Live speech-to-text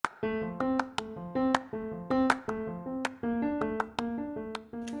Hello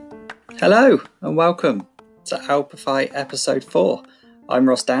and welcome to Alpify episode 4. I'm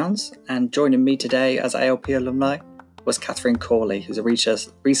Ross Downs, and joining me today as ALP alumni was Catherine Corley, who's a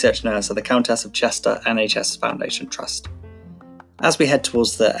research nurse at the Countess of Chester NHS Foundation Trust. As we head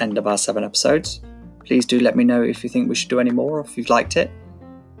towards the end of our 7 episodes, please do let me know if you think we should do any more or if you've liked it.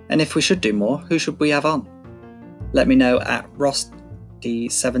 And if we should do more, who should we have on? Let me know at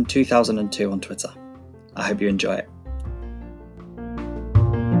RossD72002 on Twitter. I hope you enjoy it.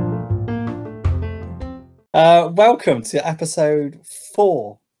 Welcome to episode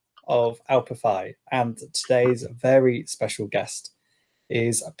 4 of Alpify, and today's very special guest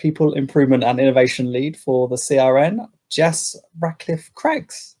is People Improvement and Innovation Lead for the CRN, Jess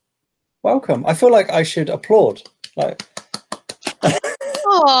Ratcliffe-Craigs. Welcome. I feel like I should applaud.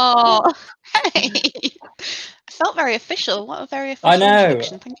 Oh, hey! I felt very official. What a very official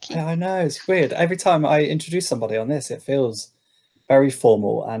introduction. Thank you. I know, it's weird. Every time I introduce somebody on this, it feels very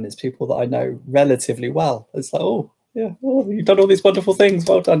formal, and it's people that I know relatively well. It's like, oh, yeah, oh, you've done all these wonderful things.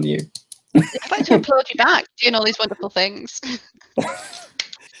 Well done, you. I'd like to applaud you back, doing all these wonderful things.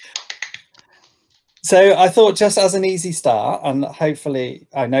 So I thought, just as an easy start, and hopefully,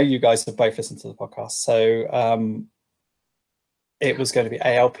 I know you guys have both listened to the podcast, so it was going to be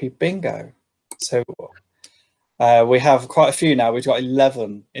ALP bingo. So we have quite a few now. We've got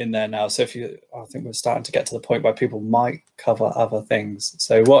 11 in there now. So I think we're starting to get to the point where people might cover other things.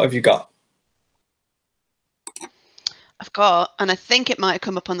 So what have you got? I've got, and I think it might have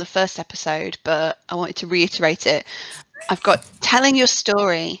come up on the first episode, but I wanted to reiterate it. I've got telling your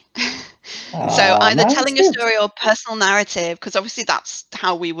story. So either telling your story or personal narrative, because obviously that's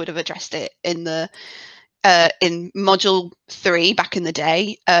how we would have addressed it in the in module 3 back in the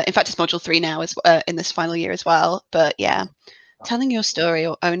day. In fact, it's module 3 now as in this final year as well. But yeah, telling your story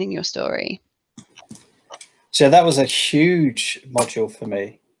or owning your story. So that was a huge module for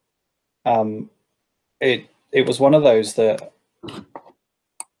me. It was one of those that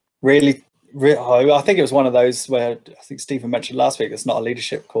really, I think it was one of those where I think Stephen mentioned last week, it's not a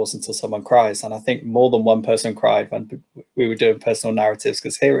leadership course until someone cries. And I think more than one person cried when we were doing personal narratives,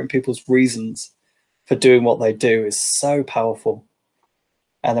 because hearing people's reasons for doing what they do is so powerful.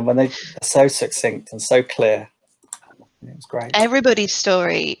 And then when they're so succinct and so clear, it was great. Everybody's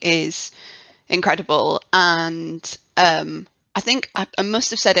story is incredible. And I think I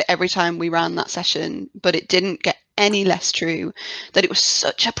must have said it every time we ran that session, but it didn't get any less true that it was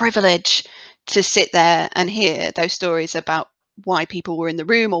such a privilege to sit there and hear those stories about why people were in the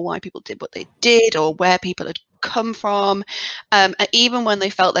room or why people did what they did or where people had come from, and even when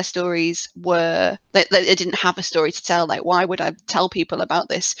they felt their stories were they didn't have a story to tell, like, why would I tell people about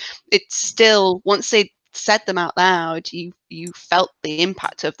this? It's still, once they said them out loud, you felt the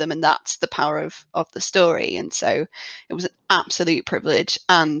impact of them, and that's the power of the story. And so it was an absolute privilege,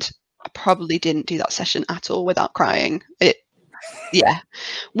 and I probably didn't do that session at all without crying. It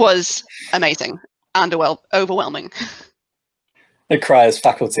was amazing and overwhelming. The crier's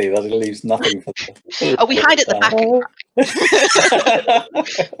faculty, that it leaves nothing for them. Oh, we hide at the back.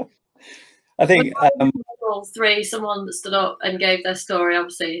 I think module 3, someone stood up and gave their story.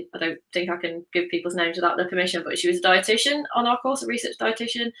 Obviously, I don't think I can give people's names without their permission, but she was a dietitian on our course, a research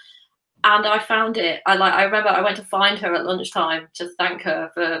dietitian, and I found it. I remember I went to find her at lunchtime to thank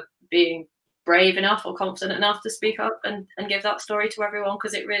her for being brave enough or confident enough to speak up and give that story to everyone,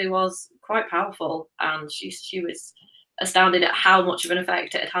 because it really was quite powerful, and she was astounded at how much of an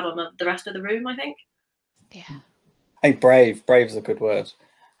effect it had on the rest of the room, I think. Yeah. I think brave is a good word.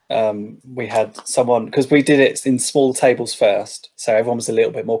 We had someone, because we did it in small tables first, so everyone was a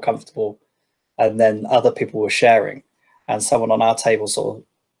little bit more comfortable, and then other people were sharing, and someone on our table sort of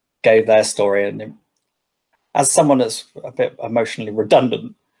gave their story, and as someone that's a bit emotionally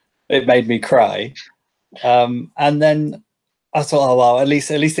redundant, it made me cry. And then I thought, oh well, at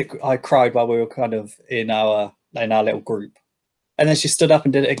least I cried while we were kind of in our little group. And then she stood up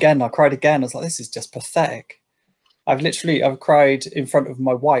and did it again. I cried again. I was like, this is just pathetic. I've cried in front of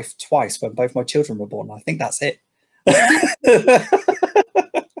my wife twice when both my children were born. I think that's it.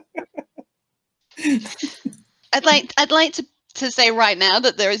 I'd like to say right now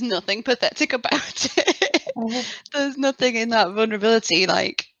that there is nothing pathetic about it. There's nothing in that vulnerability.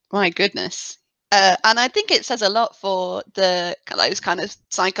 Like, my goodness. And I think it says a lot for those kind of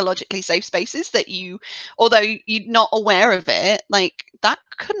psychologically safe spaces that although you're not aware of it, like, that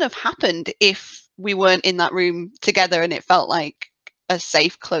couldn't have happened if we weren't in that room together and it felt like a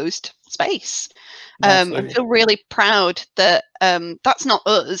safe, closed space. I feel really proud that that's not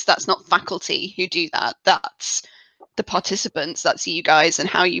us, that's not faculty who do that. That's the participants, that's you guys, and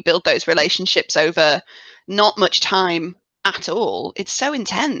how you build those relationships over not much time at all. It's so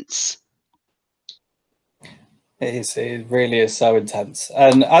intense. It really is so intense.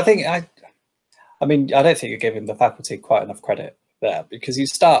 And I think, I mean, I don't think you're giving the faculty quite enough credit there, because you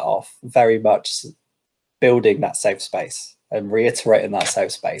start off very much building that safe space and reiterating that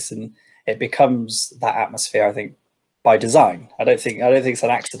safe space, and it becomes that atmosphere, I think, by design. I don't think it's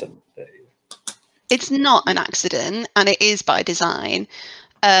an accident. It's not an accident, and it is by design.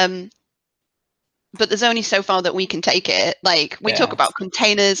 But there's only so far that we can take it. Like, we talk about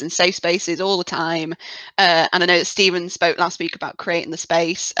containers and safe spaces all the time. And I know that Stephen spoke last week about creating the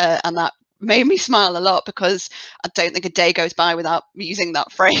space, and that made me smile a lot, because I don't think a day goes by without using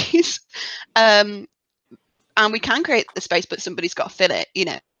that phrase. And we can create the space, but somebody's got to fill it, you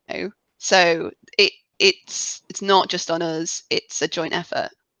know. So it's not just on us, it's a joint effort.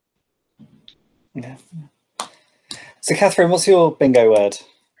 Yeah. So Catherine, what's your bingo word?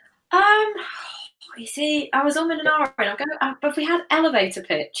 You see, I was on an hour, and I'm going. But we had elevator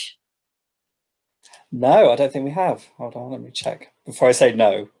pitch. No, I don't think we have. Hold on, let me check before I say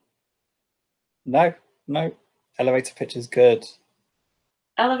no. No. Elevator pitch is good.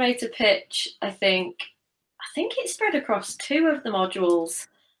 Elevator pitch, I think it's spread across 2 of the modules.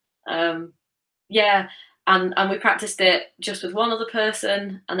 Yeah, and we practiced it just with one other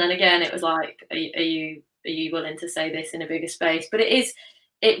person, and then again it was like, are you willing to say this in a bigger space? But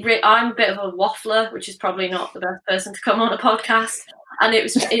I'm a bit of a waffler, which is probably not the best person to come on a podcast, and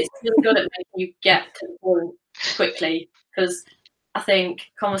it's really good at making you get to the point quickly, because I think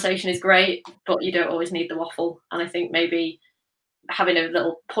conversation is great, but you don't always need the waffle. And I think maybe having a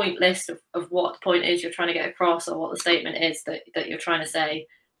little point list of what the point is you're trying to get across, or what the statement is that you're trying to say,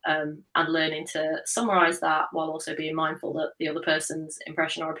 and learning to summarize that while also being mindful that the other person's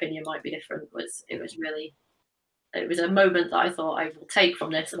impression or opinion might be different, it was a moment that I thought, I will take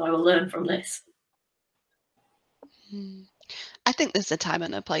from this and I will learn from this. I think there's a time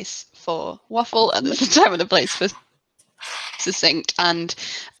and a place for waffle, and there's a time and a place for succinct, and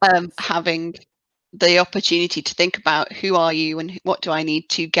having the opportunity to think about who are you and what do I need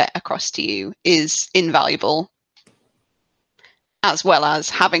to get across to you is invaluable, as well as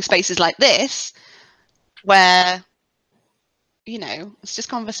having spaces like this where, you know, it's just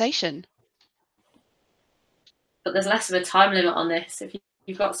conversation. But there's less of a time limit on this. If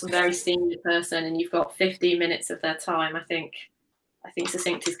you've got some very senior person and you've got 15 minutes of their time, I think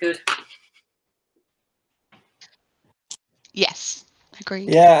succinct is good. Yes, agreed.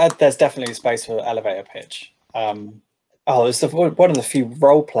 Yeah, there's definitely space for elevator pitch. It's one of the few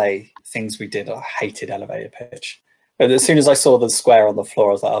role play things we did. I hated elevator pitch, but as soon as I saw the square on the floor,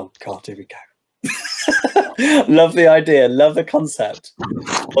 I was like, oh god, here we go. Love the idea, love the concept.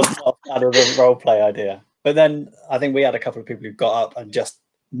 Was not a fan of the role play idea. But then I think we had a couple of people who got up and just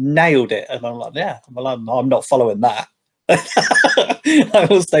nailed it, and I'm like, yeah, well, I'm not following that. I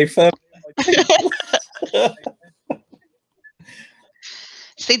will stay firm.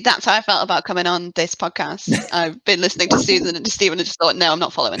 See, that's how I felt about coming on this podcast. I've been listening to Susan and to Stephen and just thought, no, I'm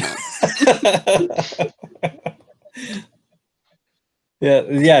not following that.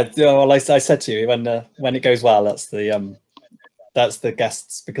 Yeah. Well, I said to you, when it goes well, that's the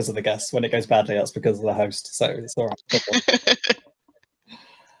guests, because of the guests. When it goes badly, that's because of the host. So it's all right.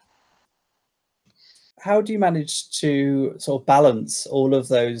 How do you manage to sort of balance all of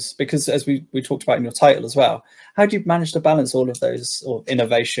those? Because as we talked about in your title as well, how do you manage to balance all of those, sort of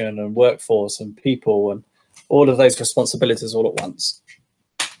innovation and workforce and people and all of those responsibilities all at once?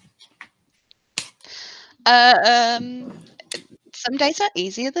 Some days are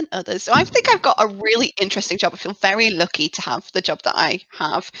easier than others. So I think I've got a really interesting job. I feel very lucky to have the job that I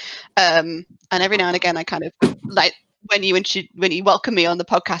have. And every now and again, I kind of, like, when you welcome me on the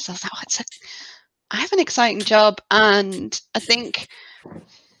podcast, I was like, I have an exciting job. And I think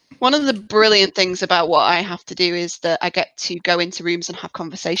one of the brilliant things about what I have to do is that I get to go into rooms and have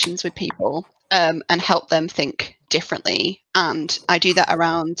conversations with people, and help them think differently. And I do that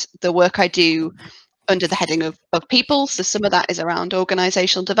around the work I do under the heading of people. So some of that is around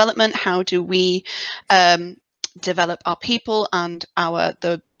organizational development. How do we develop our people and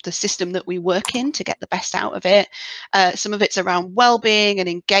the system that we work in to get the best out of it? Some of it's around well-being and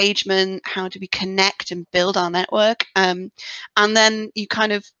engagement. How do we connect and build our network? And then you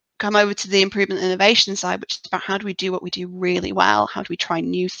kind of come over to the improvement and innovation side, which is about how do we do what we do really well? How do we try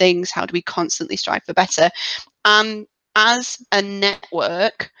new things? How do we constantly strive for better? As a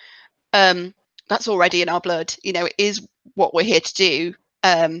network, that's already in our blood. You know, it is what we're here to do,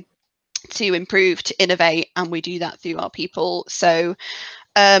 to improve, to innovate, and we do that through our people. So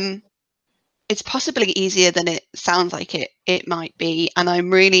it's possibly easier than it sounds like it might be. And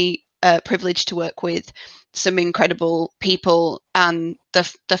I'm really privileged to work with some incredible people, and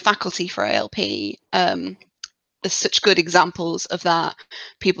the faculty for ALP. There's such good examples of that,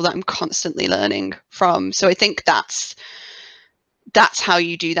 people that I'm constantly learning from. So I think that's how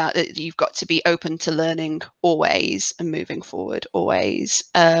you do that. You've got to be open to learning always and moving forward always.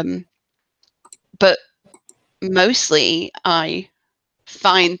 But mostly I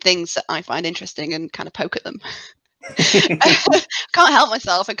find things that I find interesting and kind of poke at them. Can't help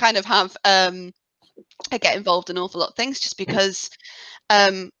myself. I kind of have I get involved in an awful lot of things just because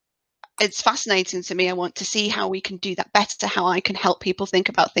it's fascinating to me. I want to see how we can do that better, how I can help people think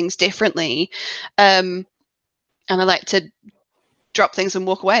about things differently. And I like to drop things and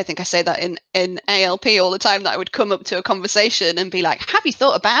walk away. I think I say that in ALP all the time, that I would come up to a conversation and be like, have you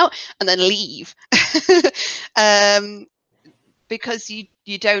thought about, and then leave. Because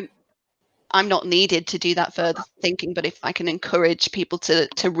you don't, I'm not needed to do that further thinking, but if I can encourage people to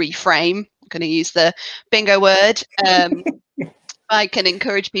reframe, I'm going to use the bingo word, I can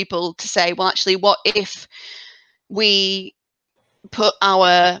encourage people to say, well, actually, what if we put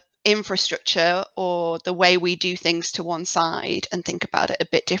our infrastructure or the way we do things to one side and think about it a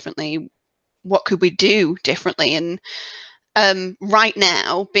bit differently? What could we do differently? And right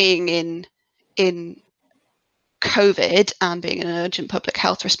now, being in COVID and being an urgent public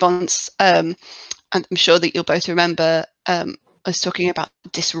health response, and I'm sure that you'll both remember us talking about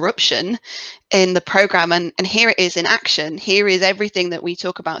disruption in the program, and here it is in action. Here is everything that we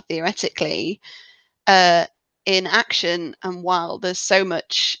talk about theoretically in action. And while there's so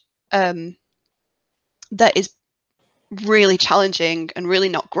much that is really challenging and really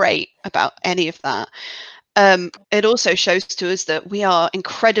not great about any of that, it also shows to us that we are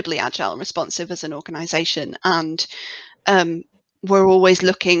incredibly agile and responsive as an organization, and we're always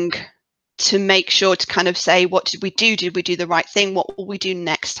looking to make sure to kind of say, what did we do? Did we do the right thing? What will we do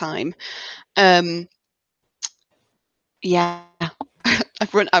next time? Yeah,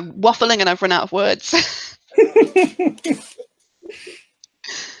 I'm waffling and I've run out of words.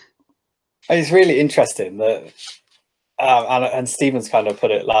 It's really interesting that, and Stephen's kind of put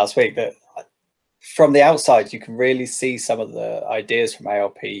it last week, that from the outside, you can really see some of the ideas from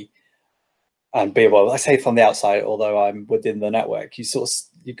ALP and be, well, I say from the outside, although I'm within the network, you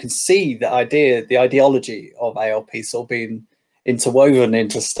can see the ideology of ALP sort of being interwoven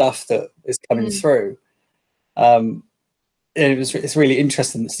into stuff that is coming through. It's really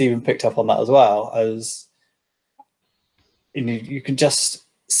interesting that Stephen picked up on that as well, as you can just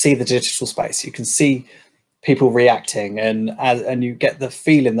see the digital space. You can see people reacting, and you get the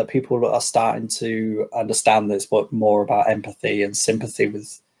feeling that people are starting to understand this, but more about empathy and sympathy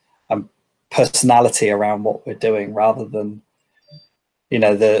with personality around what we're doing, rather than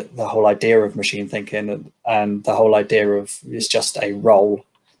the whole idea of machine thinking and the whole idea of it's just a role.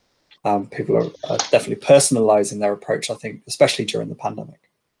 People are definitely personalizing their approach, I think, especially during the pandemic.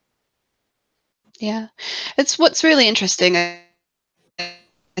 Yeah, it's what's really interesting, I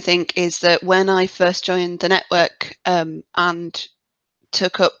think, is that when I first joined the network and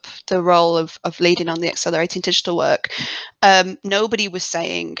took up the role of leading on the accelerating digital work, nobody was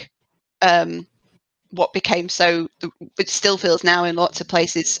saying what became so, it still feels now in lots of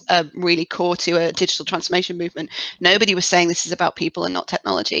places really core to a digital transformation movement. Nobody was saying this is about people and not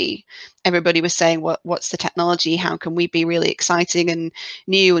technology. Everybody was saying, what's the technology? How can we be really exciting and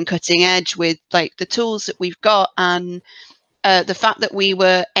new and cutting edge with like the tools that we've got? And the fact that we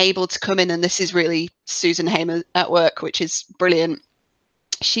were able to come in, and this is really Susan Hamer at work, which is brilliant.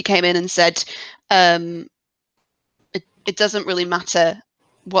 She came in and said, it doesn't really matter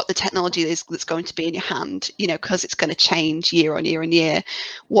what the technology is that's going to be in your hand, because it's going to change year on year on year.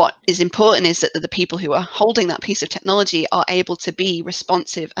 What is important is that the people who are holding that piece of technology are able to be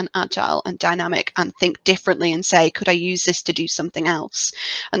responsive and agile and dynamic and think differently and say, could I use this to do something else?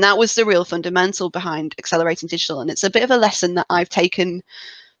 And that was the real fundamental behind accelerating digital. And it's a bit of a lesson that I've taken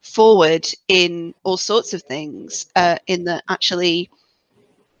forward in all sorts of things, in that actually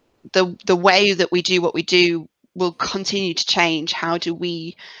the way that we do what we do will continue to change. How do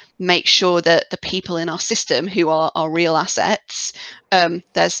we make sure that the people in our system, who are our real assets,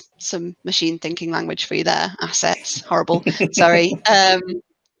 there's some machine thinking language for you there, assets, horrible, sorry. How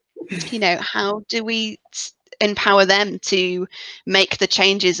do we empower them to make the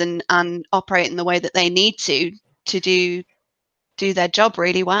changes and operate in the way that they need to do their job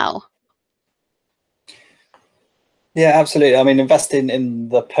really well? Yeah, absolutely. I mean, investing in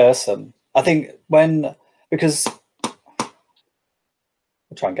the person. I think because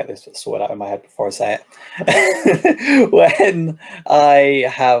I'll try and get this sorted out in my head before I say it. When I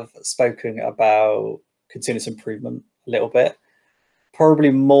have spoken about continuous improvement a little bit,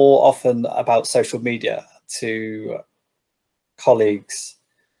 probably more often about social media to colleagues,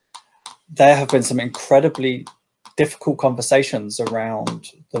 there have been some incredibly difficult conversations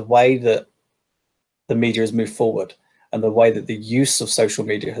around the way that the media has moved forward and the way that the use of social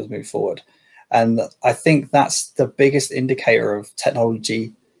media has moved forward. And I think that's the biggest indicator of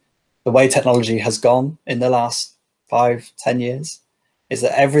technology, the way technology has gone in the last 5-10 years, is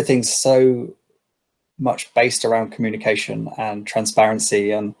that everything's so much based around communication and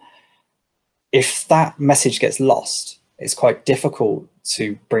transparency. And if that message gets lost, it's quite difficult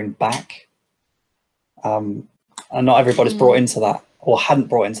to bring back. And not everybody's brought into that, or hadn't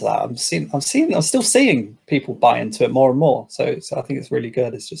brought into that. I'm still seeing people buy into it more and more. So I think it's really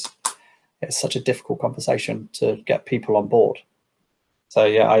good. It's such a difficult conversation to get people on board. So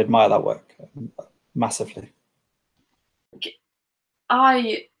yeah, I admire that work massively.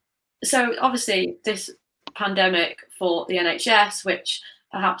 So obviously this pandemic for the NHS, which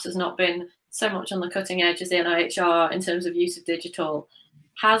perhaps has not been so much on the cutting edge as the NIHR in terms of use of digital,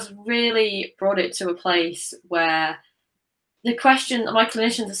 has really brought it to a place where the question my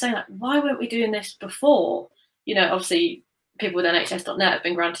clinicians are saying, like, why weren't we doing this before? You know, obviously people with NHS.net have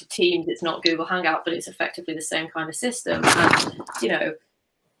been granted Teams. It's not Google Hangout, but it's effectively the same kind of system. And, you know,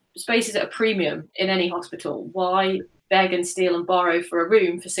 space is at a premium in any hospital. Why beg and steal and borrow for a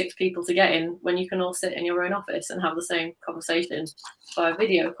room for 6 people to get in when you can all sit in your own office and have the same conversation via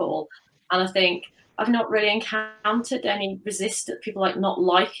video call? And I think I've not really encountered any resistance, people like not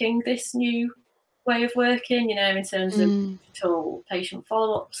liking this new way of working, you know, in terms of digital patient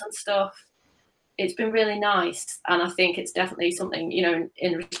follow-ups and stuff. It's been really nice, and I think it's definitely something, you know,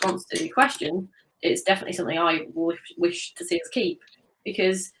 in response to the question, it's definitely something I wish to see us keep,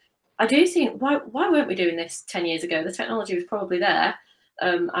 because I do think, why weren't we doing this 10 years ago? The technology was probably there,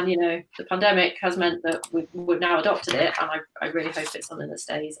 and you know, the pandemic has meant that we've now adopted it, and I really hope it's something that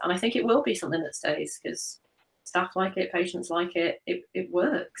stays, and I think it will be something that stays because staff like it, patients like it, it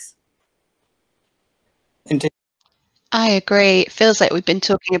works. Indeed. I agree. It feels like we've been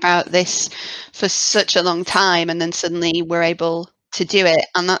talking about this for such a long time, and then suddenly we're able to do it.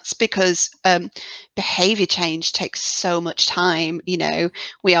 And that's because behavior change takes so much time. You know,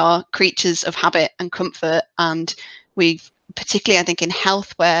 we are creatures of habit and comfort, and we've, particularly I think in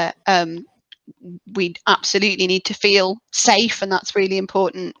health, where we absolutely need to feel safe, and that's really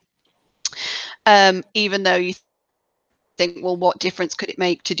important. Even though you think, well, what difference could it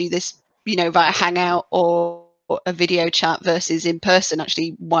make to do this, you know, via Hangout or a video chat versus in person?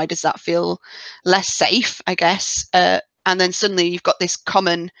 Actually, why does that feel less safe, I guess? And then suddenly you've got this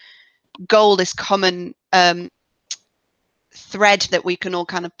common goal, this common thread that we can all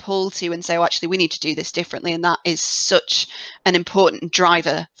kind of pull to and say, oh, actually, we need to do this differently. And that is such an important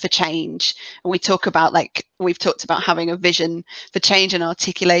driver for change. And we talk about, like, we've talked about having a vision for change and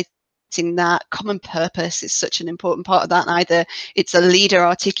articulating that common purpose is such an important part of that. And either it's a leader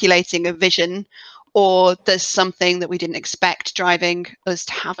articulating a vision, or there's something that we didn't expect driving us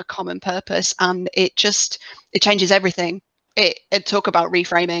to have a common purpose, and it changes everything. It talk about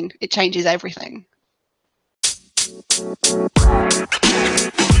reframing, it changes everything.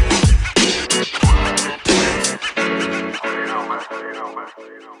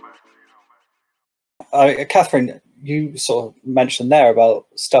 Catherine, you sort of mentioned there about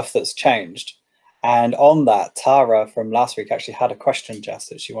stuff that's changed, and on that, Tara from last week actually had a question, Jess,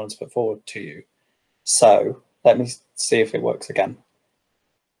 that she wanted to put forward to you. So let me see if it works again.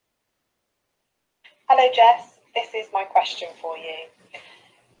 Hello, Jess. This is my question for you.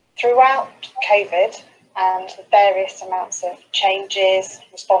 Throughout COVID and the various amounts of changes,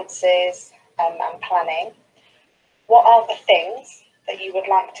 responses, and planning, what are the things that you would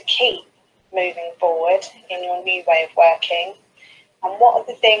like to keep moving forward in your new way of working? And what are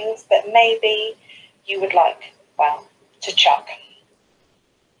the things that maybe you would like, well, to chuck?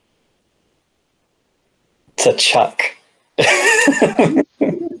 To chuck. To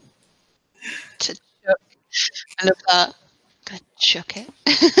chuck. I love that. Gonna chuck it.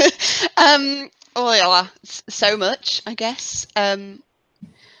 Oh yeah, so much, I guess. I'm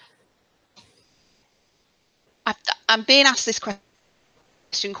being asked this question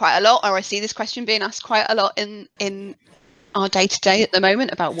quite a lot, or I see this question being asked quite a lot in our day-to-day at the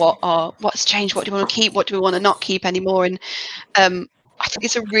moment about what's changed, what do we want to keep, what do we want to not keep anymore. And I think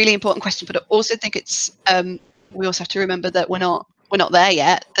it's a really important question, but I also think it's we also have to remember that we're not there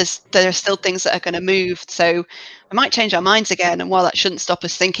yet. There are still things that are going to move, so we might change our minds again. And while that shouldn't stop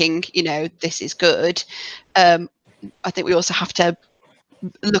us thinking, you know, this is good, I think we also have to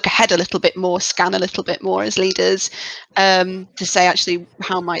look ahead a little bit more, scan a little bit more as leaders, to say, actually,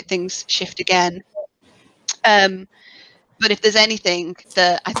 how might things shift again? But if there's anything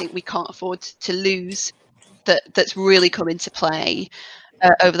that I think we can't afford to lose that's really come into play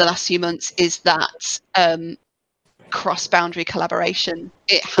over the last few months is that cross-boundary collaboration.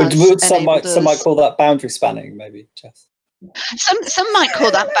 It has some might call that boundary spanning, maybe, Jess. Some might call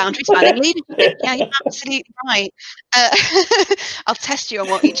that boundary spanning leadership. Yeah, you're absolutely right. I'll test you on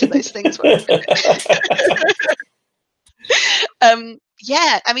what each of those things were.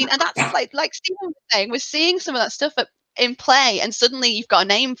 Yeah, I mean, and that's like Stephen was saying, we're seeing some of that stuff in play, and suddenly you've got a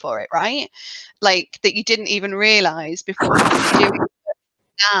name for it, right? Like that you didn't even realize before you were doing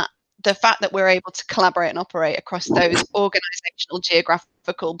that. The fact that we're able to collaborate and operate across those organizational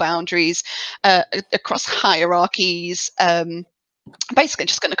geographical boundaries, across hierarchies, basically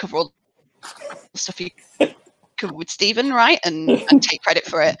just going to cover all the stuff you covered with Stephen, right? And take credit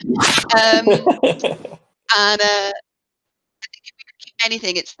for it. And I think if we could keep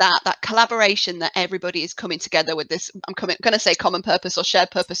anything, it's that collaboration, that everybody is coming together with this. I'm going to say common purpose or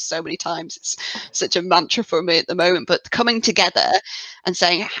shared purpose so many times. It's such a mantra for me at the moment, but coming together and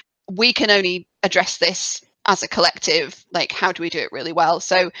saying, we can only address this as a collective. Like, how do we do it really well?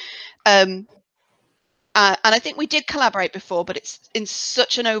 So, and I think we did collaborate before, but it's in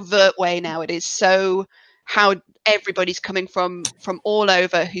such an overt way now. It is so how everybody's coming from all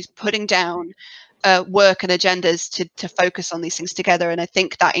over, who's putting down work and agendas to focus on these things together. And I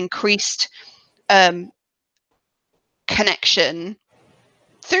think that increased connection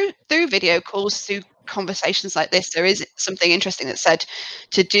through video calls, through conversations like this. There is something interesting that said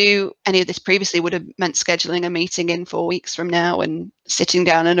to do any of this previously would have meant scheduling a meeting in 4 weeks from now and sitting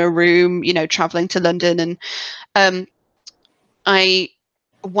down in a room, you know, traveling to London. And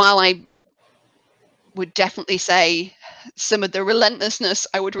while I would definitely say some of the relentlessness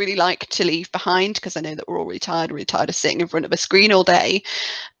I would really like to leave behind, because I know that we're all really tired of sitting in front of a screen all day.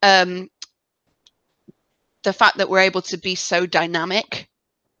 The fact that we're able to be so dynamic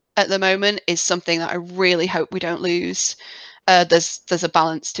at the moment is something that I really hope we don't lose. There's a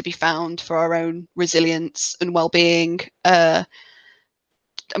balance to be found for our own resilience and well-being. I'm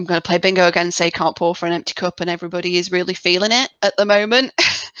going to play bingo again and say can't pour for an empty cup, and everybody is really feeling it at the moment.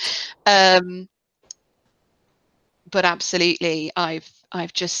 But absolutely,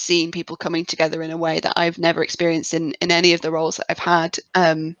 I've just seen people coming together in a way that I've never experienced in any of the roles that I've had.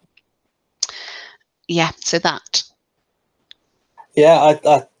 Yeah, so that. Yeah,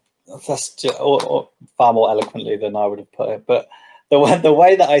 that's just, or far more eloquently than I would have put it. But the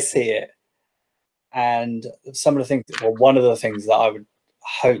way that I see it, and some of the things, or one of the things that I would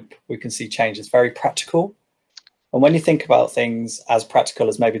hope we can see change is very practical. And when you think about things as practical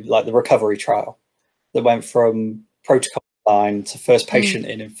as maybe like the recovery trial that went from protocol line to first patient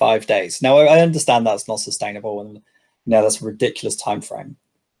in 5 days. Now, I understand that's not sustainable, and that's a ridiculous time frame.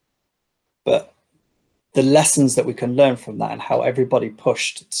 But the lessons that we can learn from that and how everybody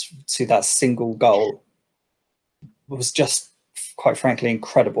pushed to that single goal was just, quite frankly,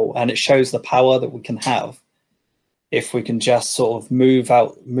 incredible. And it shows the power that we can have if we can just sort of move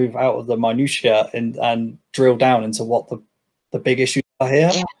out of the minutiae and drill down into what the big issues are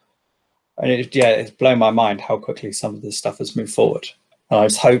here. Yeah. And it's blown my mind how quickly some of this stuff has moved forward. And I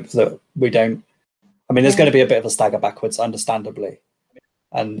just hope that we don't. I mean, there's going to be a bit of a stagger backwards, understandably.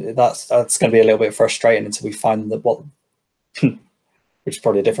 And that's going to be a little bit frustrating until we find that what, which is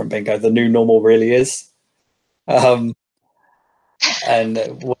probably a different bingo, the new normal really is. And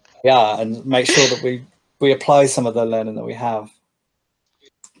make sure that we apply some of the learning that we have.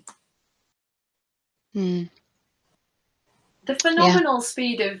 The phenomenal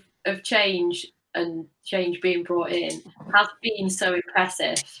speed of change and change being brought in has been so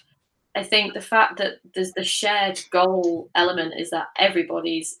impressive. I think the fact that there's the shared goal element is that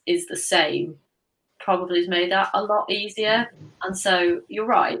everybody's is the same probably has made that a lot easier. And so you're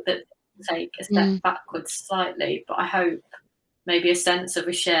right that take a step backwards slightly, but I hope maybe a sense of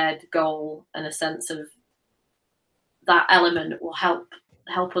a shared goal and a sense of that element will help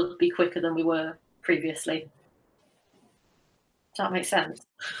us be quicker than we were previously. Does that make sense?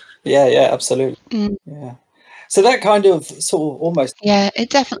 Yeah, absolutely. Yeah. So that kind of sort of almost it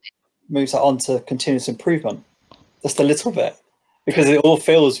definitely moves that on to continuous improvement just a little bit, because it all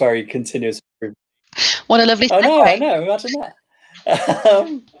feels very continuous improvement. What a lovely segue. I know, imagine that.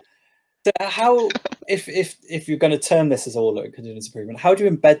 So how, if you're going to term this as all continuous improvement, how do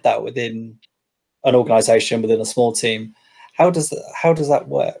you embed that within an organization, within a small team? How does that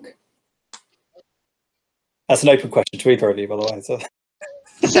work? That's an open question to either of you, by the way. So.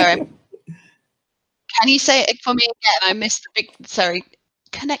 Sorry. Can you say it for me again? I missed the big. Sorry.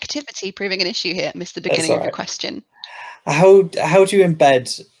 connectivity proving an issue here? I missed the beginning of your question. How do you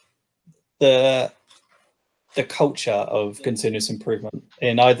embed the culture of continuous improvement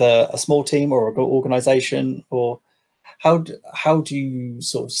in either a small team or an organization, or how do you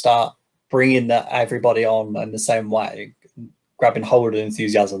sort of start bringing that everybody on in the same way, grabbing hold of the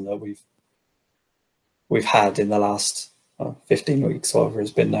enthusiasm that we've had in the last 15 weeks, whatever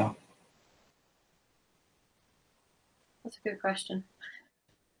it's been now? That's a good question.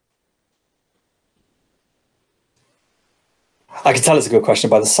 I can tell it's a good question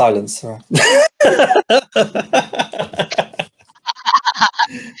by the silence.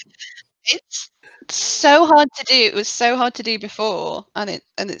 It's so hard to do. It was so hard to do before, and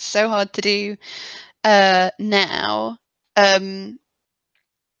it's so hard to do now. There's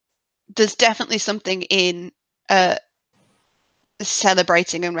definitely something in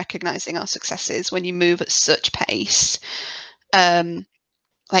celebrating and recognizing our successes when you move at such pace.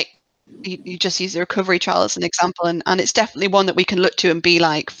 Like you just use the recovery trial as an example, and it's definitely one that we can look to and be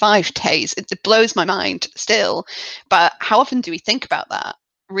like, 5 days. It blows my mind still. But how often do we think about that?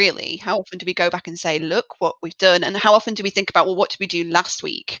 Really, how often do we go back and say, look what we've done? And how often do we think about, well, what did we do last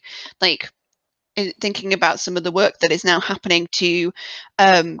week? Like thinking about some of the work that is now happening to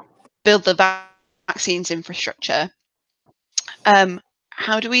build the vaccines infrastructure.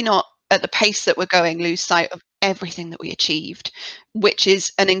 How do we not, at the pace that we're going, lose sight of everything that we achieved, which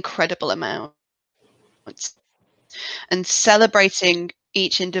is an incredible amount? And celebrating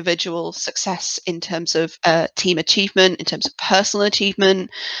each individual success in terms of team achievement, in terms of personal achievement,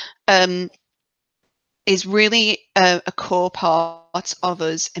 is really a core part of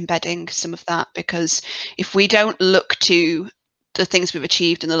us embedding some of that. Because if we don't look to the things we've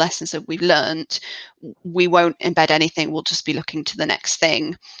achieved and the lessons that we've learned, we won't embed anything. We'll just be looking to the next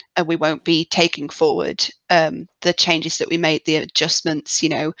thing, and we won't be taking forward the changes that we made, the adjustments. You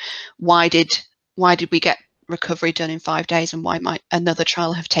know, why did we get recovery done in 5 days, and why might another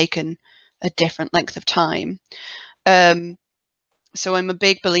trial have taken a different length of time? So I'm a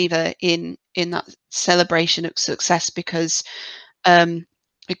big believer in that celebration of success, because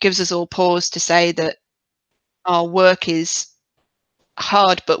it gives us all pause to say that our work is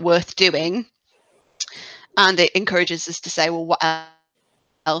hard but worth doing, and it encourages us to say, well, what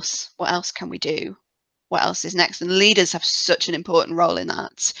else can we do? What else is next? And leaders have such an important role in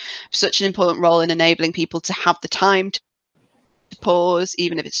that, such an important role in enabling people to have the time to pause,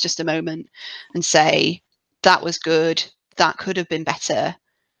 even if it's just a moment, and say, that was good, that could have been better.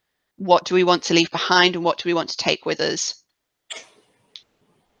 What do we want to leave behind, and what do we want to take with us?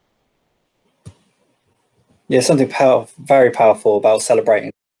 Yeah, something very powerful about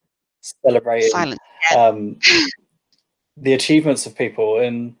celebrating Silence. The achievements of people.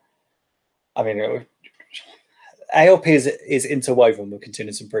 And I mean, ALP is interwoven with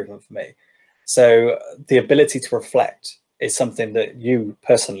continuous improvement for me. So the ability to reflect is something that you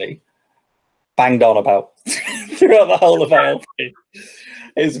personally banged on about throughout the whole of ALP.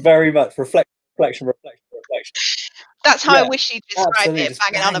 It's very much reflection. That's how I wish you'd describe it,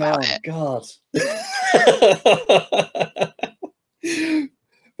 banging on about it. God.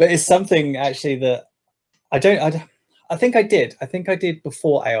 But it's something actually that I think I did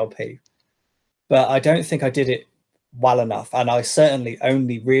before ALP, but I don't think I did it well enough. And I certainly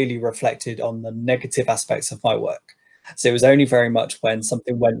only really reflected on the negative aspects of my work. So it was only very much when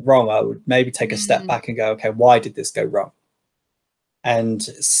something went wrong, I would maybe take a step back and go, okay, why did this go wrong? And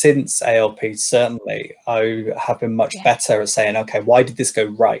since ALP, certainly, I have been much better at saying, okay, why did this go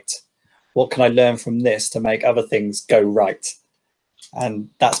right? What can I learn from this to make other things go right? And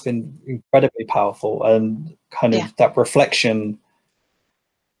that's been incredibly powerful. And kind of that reflection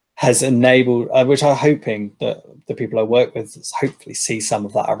has enabled, which I'm hoping that the people I work with hopefully see some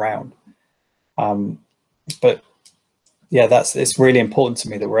of that around. But yeah, it's really important to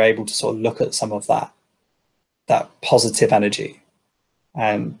me that we're able to sort of look at some of that positive energy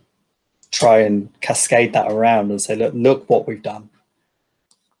and try and cascade that around and say, look what we've done.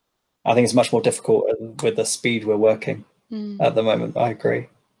 I think it's much more difficult with the speed we're working at the moment. I agree.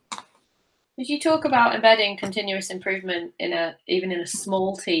 Did you talk about embedding continuous improvement even in a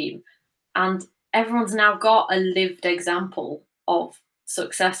small team, and everyone's now got a lived example of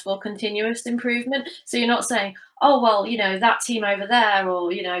successful continuous improvement? So you're not saying, oh, well, you know, that team over there,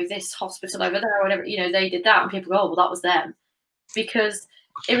 or, you know, this hospital over there, or whatever, you know, they did that, and people go, oh, well, that was them. Because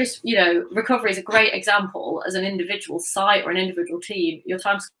you know, recovery is a great example. As an individual site or an individual team, your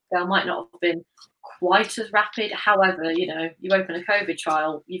timescale might not have been quite as rapid. However, you know, you open a COVID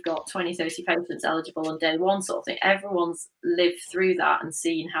trial, you've got 20, 30 patients eligible on day one, sort of thing. Everyone's lived through that and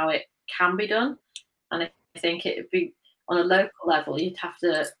seen how it can be done. And I think it would be on a local level, you'd have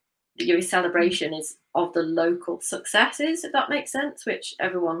to, your celebration is of the local successes, if that makes sense, which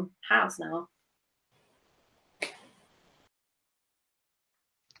everyone has now.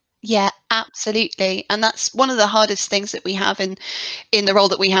 Yeah, absolutely. And that's one of the hardest things that we have in the role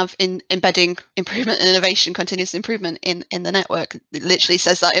that we have in embedding improvement and innovation, continuous improvement in the network. It literally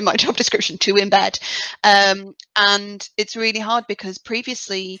says that in my job description, to embed. And it's really hard because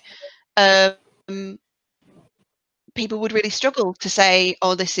previously people would really struggle to say,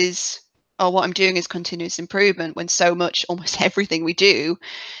 oh, what I'm doing is continuous improvement, when so much, almost everything we do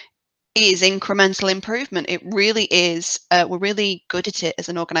is incremental improvement. It really is. We're really good at it as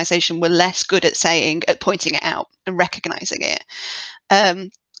an organization. We're less good at pointing it out and recognizing it.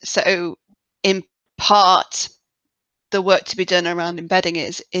 So in part, the work to be done around embedding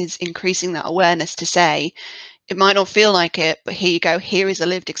is increasing that awareness to say, it might not feel like it, but here you go. Here is a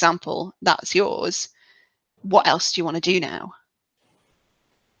lived example. That's yours. What else do you want to do now?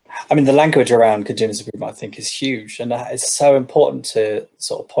 I mean, the language around continuous improvement, I think, is huge, and it's so important to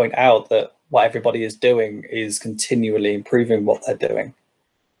sort of point out that what everybody is doing is continually improving what they're doing.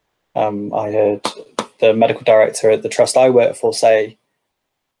 I heard the medical director at the trust I work for say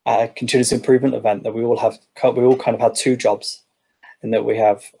at a continuous improvement event that we all kind of had two jobs, in that we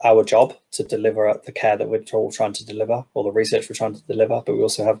have our job to deliver the care that we're all trying to deliver, or the research we're trying to deliver, but we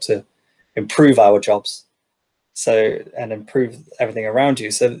also have to improve our jobs. And improve everything around you.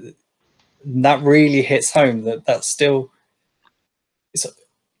 So that really hits home that's still,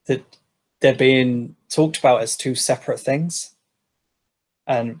 that they're being talked about as two separate things.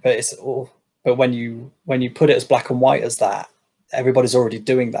 But when you put it as black and white as that, everybody's already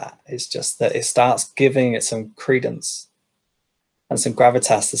doing that. It's just that it starts giving it some credence and some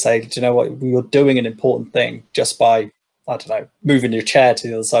gravitas to say, do you know what, you're doing an important thing just by, I don't know, moving your chair to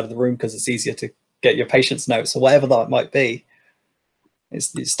the other side of the room because it's easier to get your patient's notes or whatever that might be. You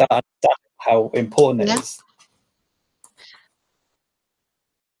start to understand how important it is.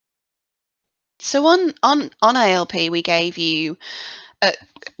 So on ALP, we gave you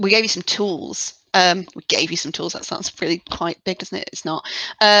some tools. We gave you some tools. That sounds really quite big, doesn't it? It's not.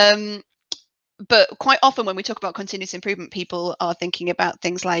 But quite often when we talk about continuous improvement, people are thinking about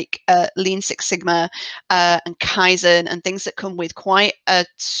things like Lean Six Sigma and Kaizen, and things that come with quite a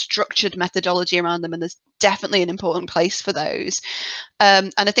structured methodology around them. And there's definitely an important place for those.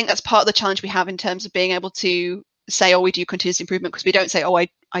 And I think that's part of the challenge we have in terms of being able to say, oh, we do continuous improvement, because we don't say, oh, I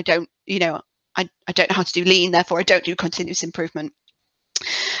don't know how to do lean, therefore I don't do continuous improvement.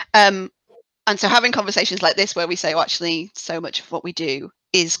 And so having conversations like this where we say, oh, actually, so much of what we do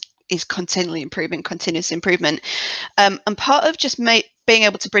is continually improving, continuous improvement. And part of just being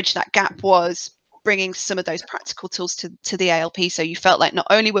able to bridge that gap was bringing some of those practical tools to the ALP. So you felt like not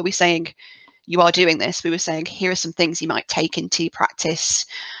only were we saying you are doing this, we were saying here are some things you might take into your practice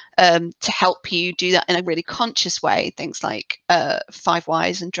to help you do that in a really conscious way. Things like 5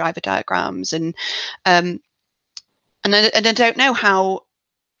 whys and driver diagrams. And I don't know, how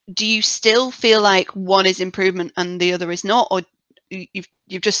do you still feel like one is improvement and the other is not, or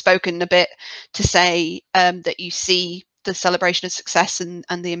you've just spoken a bit to say that you see the celebration of success and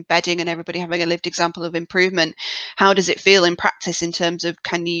the embedding and everybody having a lived example of improvement. How does it feel in practice in terms of,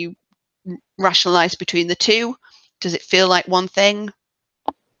 can you rationalize between the two? Does it feel like one thing?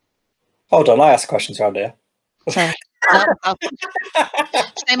 Hold on, I ask questions around here. Sorry. I'll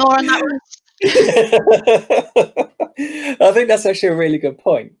say more on that one. I think that's actually a really good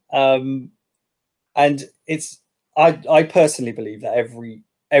point. And I personally believe that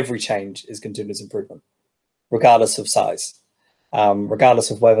every change is continuous improvement, regardless of size,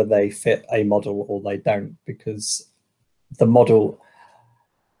 regardless of whether they fit a model or they don't, because a model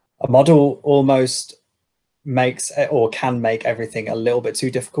almost makes or can make everything a little bit too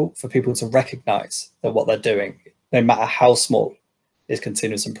difficult for people to recognize that what they're doing, no matter how small, is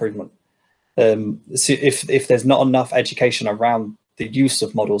continuous improvement. So if there's not enough education around the use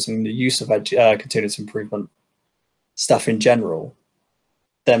of models and the use of continuous improvement stuff in general,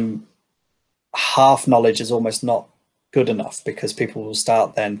 then half knowledge is almost not good enough, because people will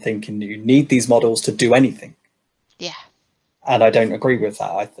start then thinking you need these models to do anything. Yeah. And I don't agree with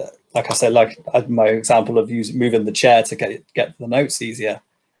that. Like I said, like my example of moving the chair to get the notes easier,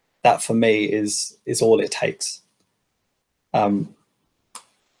 that for me is all it takes.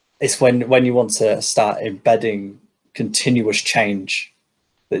 It's when you want to start embedding continuous change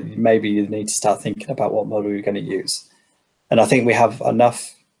that maybe you need to start thinking about what model you're going to use. And I think we have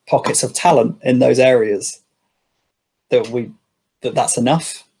enough pockets of talent in those areas that's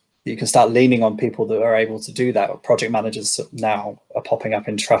enough. You can start leaning on people that are able to do that. Project managers now are popping up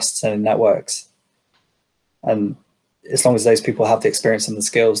in trusts and in networks, and as long as those people have the experience and the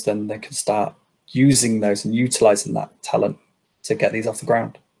skills, then they can start using those and utilizing that talent to get these off the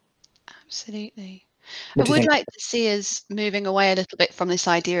ground. Absolutely. What I do you would think? like to see us moving away a little bit from this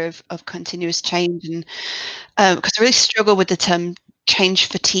idea of continuous change, and because I really struggle with the term change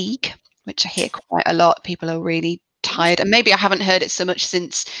fatigue, which I hear quite a lot. People are really tired, and maybe I haven't heard it so much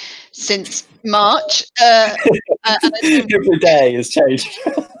since March. And I don't, Every day has changed.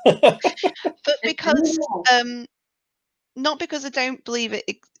 but because not because I don't believe it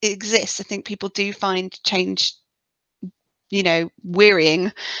exists. I think people do find change,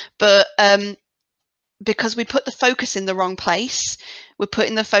 wearying, but because we put the focus in the wrong place. We're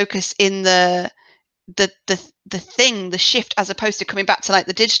putting the focus in the thing, the shift, as opposed to coming back to like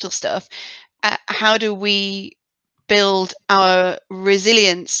the digital stuff. How do we build our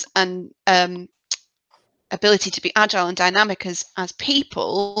resilience and ability to be agile and dynamic as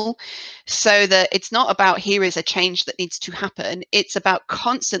people, so that it's not about here is a change that needs to happen. It's about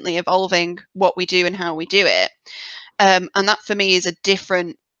constantly evolving what we do and how we do it. And that for me is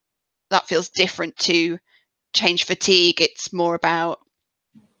that feels different to change fatigue. It's more about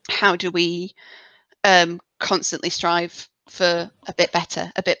how do we constantly strive for a bit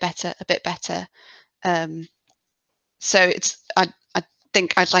better. So I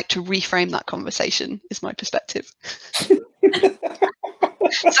think I'd like to reframe that conversation, is my perspective.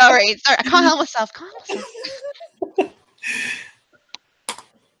 sorry, I can't help myself.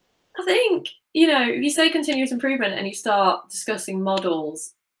 I think, if you say continuous improvement and you start discussing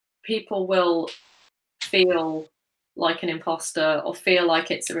models, people will feel like an imposter or feel like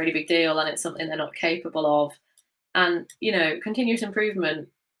it's a really big deal and it's something they're not capable of. And, continuous improvement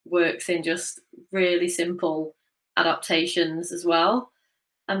works in just really simple adaptations as well.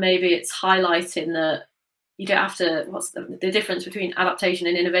 And maybe it's highlighting that you don't have to, what's the difference between adaptation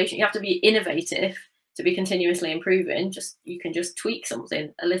and innovation? You have to be innovative to be continuously improving. You can just tweak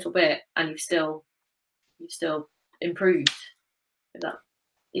something a little bit and you've still improved.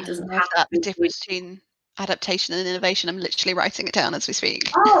 It doesn't have that the difference between adaptation and innovation. I'm literally writing it down as we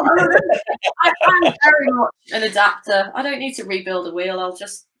speak. I'm very much an adapter. I don't need to rebuild a wheel. I'll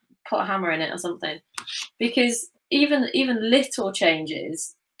just put a hammer in it or something. Because even little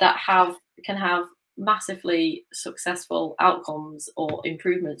changes that can have massively successful outcomes or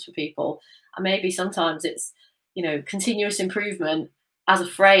improvements for people, and maybe sometimes it's continuous improvement as a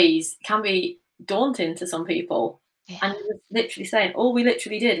phrase can be daunting to some people. Yeah. And you're literally saying all we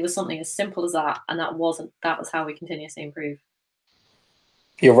literally did was something as simple as that, and that was how we continuously improve.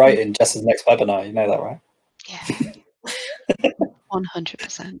 You're right in Jess's next webinar, you know that, right? Yeah.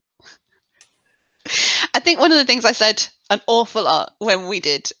 100%. I think one of the things I said an awful lot when we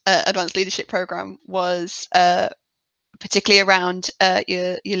did Advanced Leadership Program was particularly around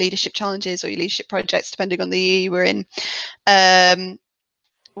your leadership challenges or your leadership projects, depending on the year you were in,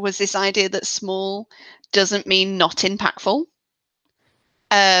 was this idea that small doesn't mean not impactful.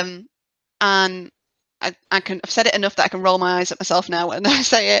 And I've said it enough that I can roll my eyes at myself now when I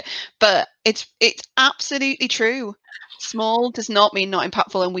say it, but it's absolutely true. Small does not mean not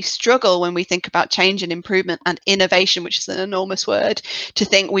impactful, and we struggle when we think about change and improvement and innovation, which is an enormous word, to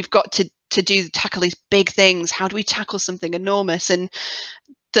think we've got to tackle these big things. How do we tackle something enormous? And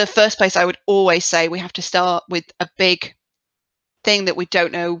the first place I would always say we have to start with a big thing that we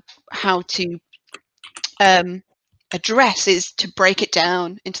don't know how to address is to break it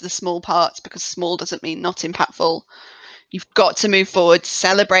down into the small parts, because small doesn't mean not impactful. You've got to move forward,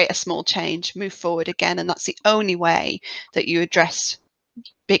 celebrate a small change, move forward again. And that's the only way that you address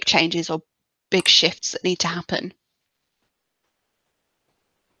big changes or big shifts that need to happen.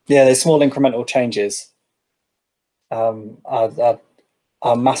 Yeah, those small incremental changes are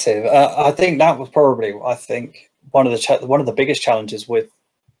massive. I think that was probably, one of the biggest challenges with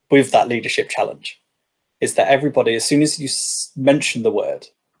that leadership challenge is that everybody, as soon as you mentioned the word,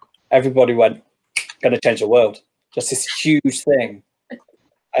 everybody went, going to change the world. Just this huge thing,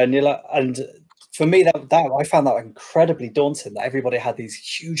 and you're like, and for me, that I found that incredibly daunting. That everybody had these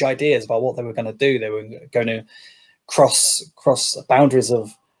huge ideas about what they were going to do. They were going to cross boundaries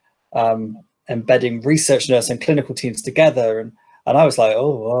of embedding research nurse and clinical teams together, and I was like,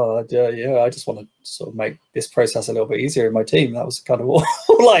 yeah, I just want to sort of make this process a little bit easier in my team. That was kind of all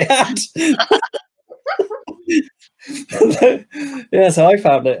I had. Yeah, so I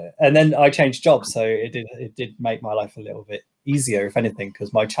found it, and then I changed jobs, so it did make my life a little bit easier, if anything,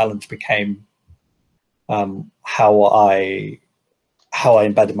 because my challenge became how I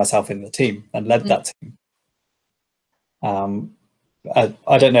embedded myself in the team and led that team.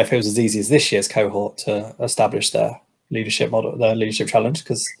 I don't know if it was as easy as this year's cohort to establish their leadership model, their leadership challenge,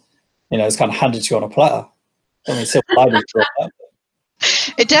 because it's kind of handed to you on a platter. I mean, silver lining to that.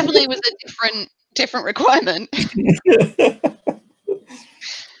 It definitely was a different requirement.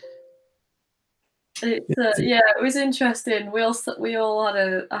 Yeah, it was interesting. We all had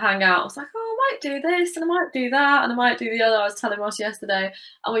a hangout. I was like, oh, I might do this and I might do that and I might do the other. I was telling Ross yesterday,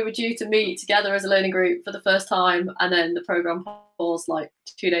 and we were due to meet together as a learning group for the first time, and then the program paused like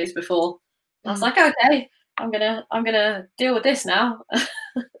 2 days before. I was like, okay, I'm gonna deal with this now.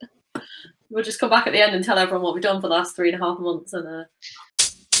 We'll just come back at the end and tell everyone what we've done for the last 3.5 months. And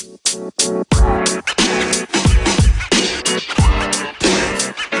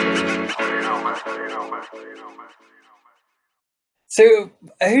So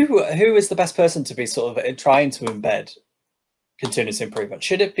who is the best person to be sort of trying to embed continuous improvement?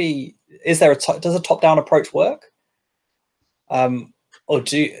 Should it be, does a top-down approach work? Or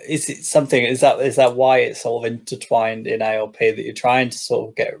is it something, is that why it's sort of intertwined in ALP, that you're trying to sort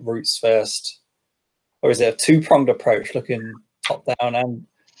of get roots first? Or is it a two-pronged approach, looking top-down and...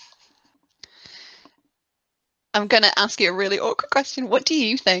 I'm going to ask you a really awkward question. What do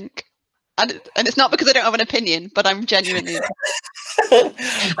you think? And it's not because I don't have an opinion, but I'm genuinely... Because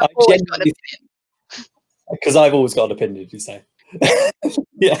I've always got an opinion, you say.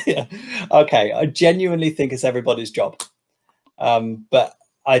 Yeah. Okay, I genuinely think it's everybody's job. But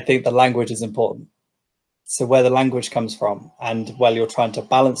I think the language is important. So where the language comes from, and while you're trying to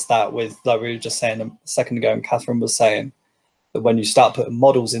balance that with, like we were just saying a second ago, and Catherine was saying, that when you start putting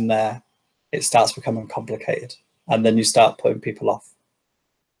models in there, it starts becoming complicated, and then you start putting people off.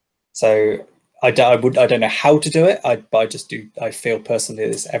 So I don't know how to do it. I feel personally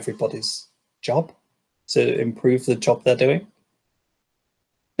it's everybody's job to improve the job they're doing.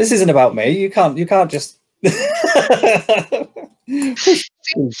 This isn't about me. You can't just see how it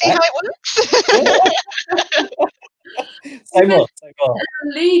works. Say more. As a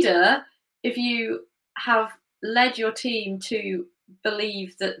leader, if you have led your team to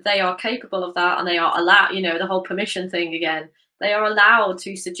believe that they are capable of that, and they are allowed, the whole permission thing again, they are allowed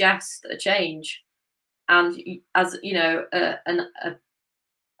to suggest a change. And as I don't know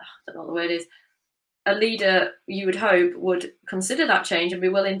what the word is, a leader, you would hope, would consider that change and be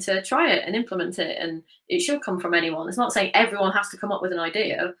willing to try it and implement it. And it should come from anyone. It's not saying everyone has to come up with an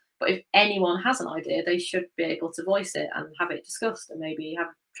idea, but if anyone has an idea, they should be able to voice it and have it discussed, and maybe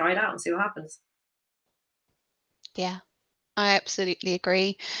try it out and see what happens. Yeah, I absolutely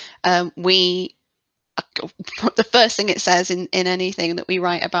agree. The first thing it says in anything that we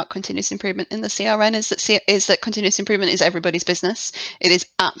write about continuous improvement in the CRN is that continuous improvement is everybody's business. It is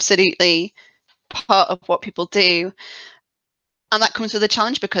absolutely part of what people do, and that comes with a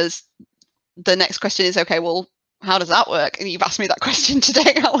challenge, because the next question is, okay, well, how does that work? And you've asked me that question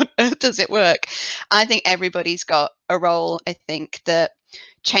today. How on earth does it work? I think everybody's got a role. I think that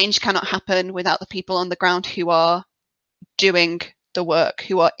change cannot happen without the people on the ground who are doing the work,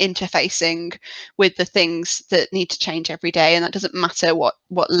 who are interfacing with the things that need to change every day. And that doesn't matter what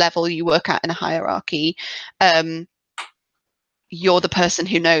level you work at in a hierarchy. You're the person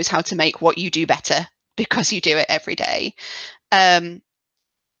who knows how to make what you do better because you do it every day.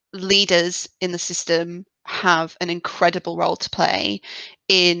 Leaders in the system have an incredible role to play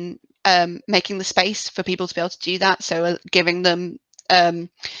in making the space for people to be able to do that. So giving them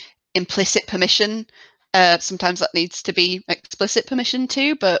implicit permission. Sometimes that needs to be explicit permission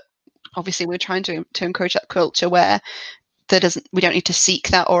too, but obviously we're trying to encourage that culture where we don't need to seek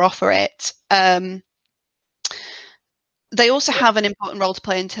that or offer it. They also have an important role to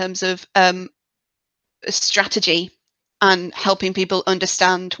play in terms of strategy and helping people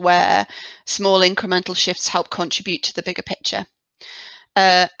understand where small incremental shifts help contribute to the bigger picture.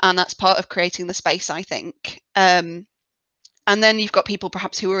 And that's part of creating the space, I think. And then you've got people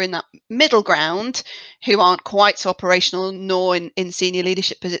perhaps who are in that middle ground, who aren't quite so operational, nor in senior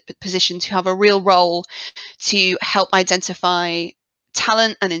leadership positions, who have a real role to help identify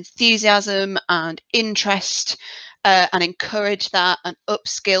talent and enthusiasm and interest, and encourage that and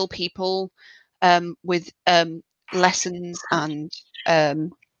upskill people with lessons and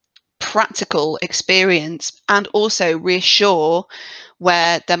practical experience, and also reassure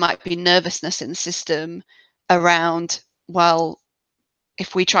where there might be nervousness in the system around, well,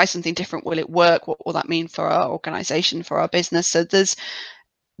 if we try something different, will it work? What will that mean for our organization, for our business? So there's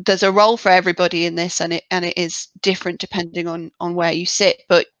a role for everybody in this, and it is different depending on where you sit,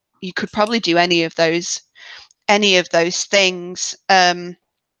 but you could probably do any of those things.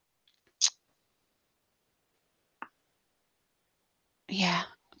 Yeah,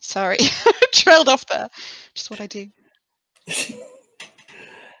 sorry, trailed off there. Just what I do.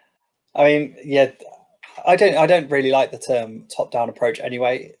 I mean, yeah, I don't really like the term top-down approach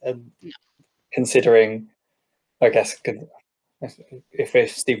anyway, considering I guess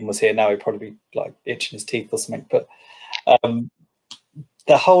if Stephen was here now, he'd probably be like itching his teeth or something. But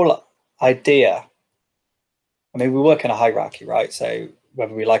the whole idea, I mean, we work in a hierarchy, right? So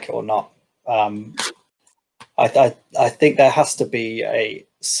whether we like it or not, I think there has to be a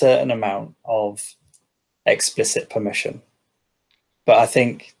certain amount of explicit permission. But I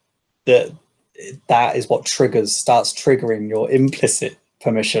think that is what starts triggering your implicit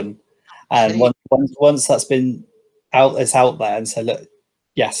permission. And once that's been it's out there and say, look,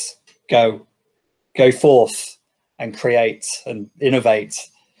 yes, go forth and create and innovate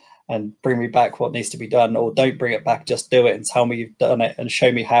and bring me back what needs to be done, or don't bring it back, just do it and tell me you've done it and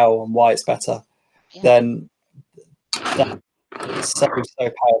show me how and why it's better. Yeah. Then that's so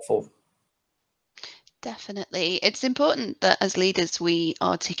powerful. Definitely. It's important that as leaders we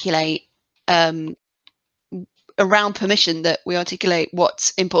articulate around permission, that we articulate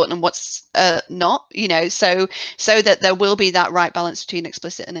what's important and what's not, you know, so that there will be that right balance between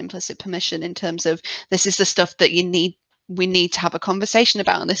explicit and implicit permission, in terms of this is the stuff that we need to have a conversation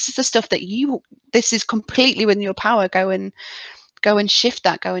about, and this is the stuff that this is completely within your power. Go and shift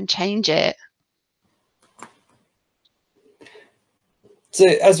that, go and change it. So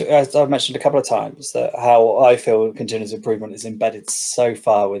as I've mentioned a couple of times, that how I feel continuous improvement is embedded so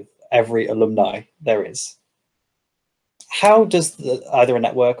far with every alumni there is. How does either a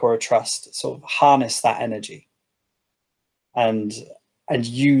network or a trust sort of harness that energy and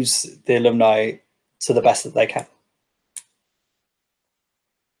use the alumni to the best that they can?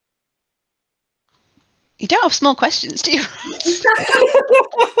 You don't have small questions, do you?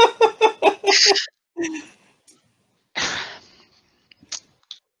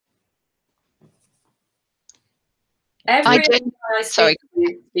 Every I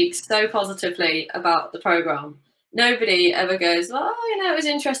speaks so positively about the programme. Nobody ever goes, well, you know, it was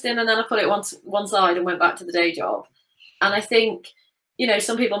interesting, and then I put it one side and went back to the day job. And I think, you know,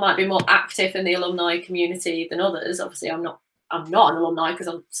 some people might be more active in the alumni community than others. Obviously, I'm not an alumni because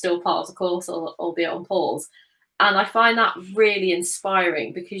I'm still part of the course, albeit on pause. And I find that really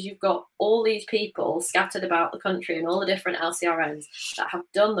inspiring, because you've got all these people scattered about the country and all the different LCRNs that have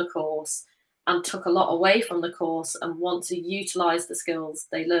done the course and took a lot away from the course and want to utilise the skills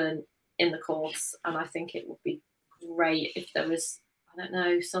they learn in the course. And I think it would be great if there was, I don't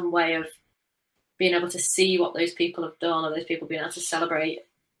know, some way of being able to see what those people have done, or those people being able to celebrate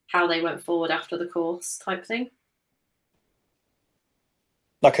how they went forward after the course type thing.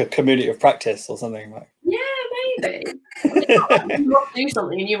 Like a community of practice or something like. Yeah, maybe. You must do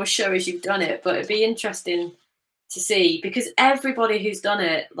something and you were sure as you've done it, but it'd be interesting to see, because everybody who's done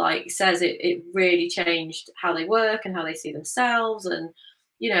it like says it really changed how they work and how they see themselves, and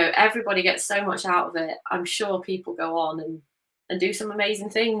you know, everybody gets so much out of it. I'm sure people go on and do some amazing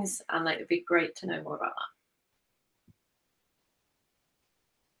things, and like, it'd be great to know more about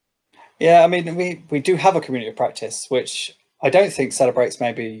that. Yeah, I mean, we do have a community of practice, which I don't think celebrates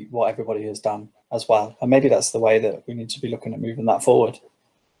maybe what everybody has done as well, and maybe that's the way that we need to be looking at moving that forward.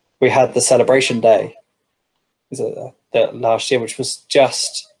 We had the celebration day last year, which was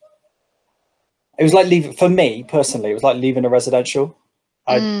just, it was like leaving, for me personally, it was like leaving a residential.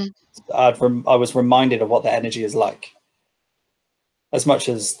 I was reminded of what the energy is like, as much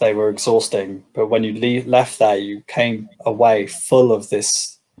as they were exhausting, but when you left there, you came away full of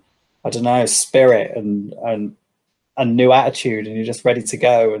this, I don't know, spirit and new attitude, and you're just ready to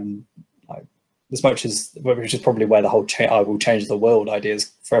go. And like, as much as, which is probably where the whole I will change the world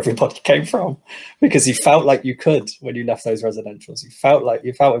ideas for everybody came from, because you felt like you could when you left those residentials. You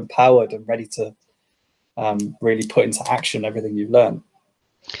felt empowered and ready to really put into action everything you've learned.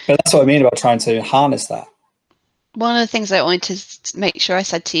 But that's what I mean about trying to harness that. One of the things I wanted to make sure I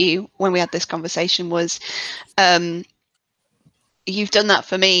said to you when we had this conversation was, you've done that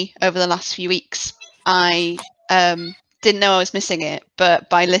for me over the last few weeks. I didn't know I was missing it, but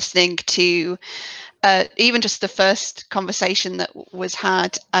by listening to even just the first conversation that was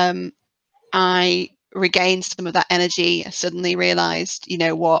had, I regained some of that energy. I suddenly realized, you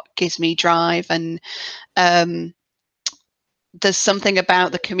know, what gives me drive, and there's something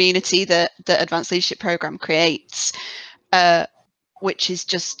about the community that the Advanced Leadership Program creates, which is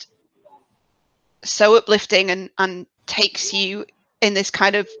just so uplifting and takes you in this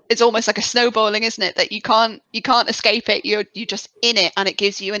kind of, it's almost like a snowballing, isn't it? That you can't escape it. You're just in it, and it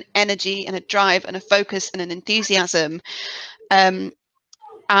gives you an energy and a drive and a focus and an enthusiasm. And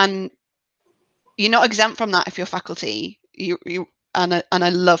you're not exempt from that if you're faculty. And I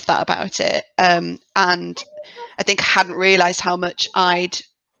love that about it. And I think I hadn't realised how much I'd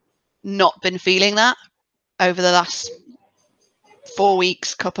not been feeling that over the last 4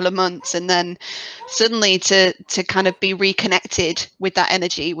 weeks, couple of months, and then suddenly to kind of be reconnected with that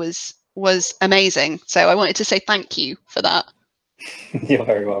energy was amazing. So I wanted to say thank you for that. You're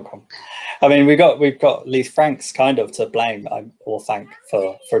very welcome. I mean, we've got Leith Franks kind of to blame or thank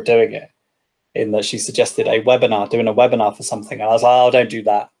for doing it, in that she suggested doing a webinar for something, and I was like, oh, don't do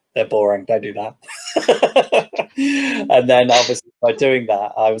that, they're boring, don't do that. And then obviously by doing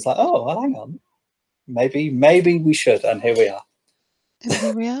that, I was like, oh, well, hang on, maybe we should, and here we are. And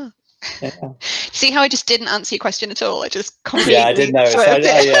here we are. Yeah. See how I just didn't answer your question at all? I just completely I didn't know. it. I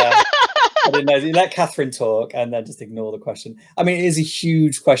didn't know. You let Catherine talk and then just ignore the question. I mean, it is a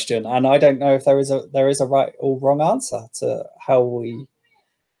huge question, and I don't know if there is a right or wrong answer to how we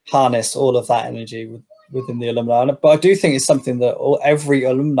harness all of that energy within the alumni. But I do think it's something that every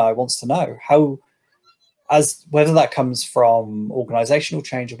alumni wants to know, how, as whether that comes from organizational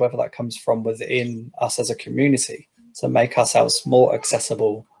change or whether that comes from within us as a community, to make ourselves more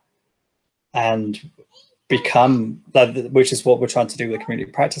accessible and become, which is what we're trying to do with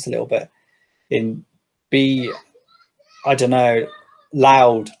community practice a little bit, be, I don't know,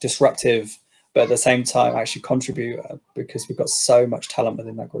 loud, disruptive, but at the same time actually contribute, because we've got so much talent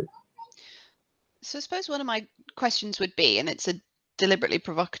within that group. So I suppose one of my questions would be, and it's a deliberately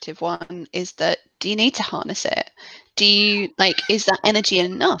provocative one, is that, do you need to harness it? Do you, is that energy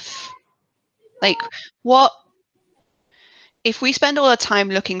enough? What if we spend all our time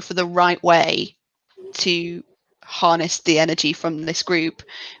looking for the right way to harness the energy from this group,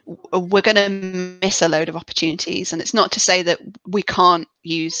 we're going to miss a load of opportunities. And it's not to say that we can't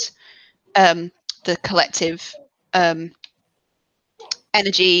use the collective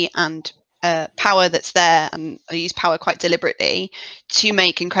energy and power that's there, and I use power quite deliberately, to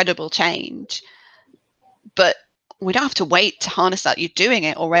make incredible change. But we don't have to wait to harness that. You're doing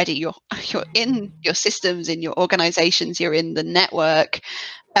it already. You're in your systems, in your organizations, you're in the network.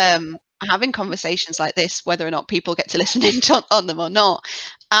 Having conversations like this, whether or not people get to listen in on them or not,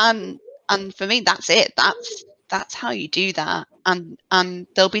 and for me, that's it. That's how you do that. And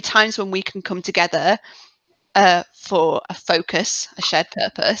there'll be times when we can come together for a focus, a shared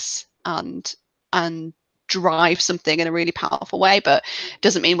purpose, and drive something in a really powerful way. But it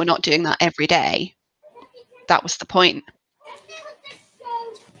doesn't mean we're not doing that every day. That was the point.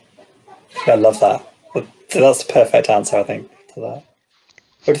 I love that. That's the perfect answer, I think, to that.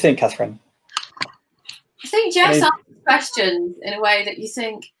 What do you think, Catherine? I think Jess asked questions in a way that you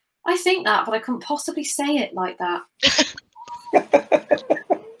think, I think that, but I couldn't possibly say it like that.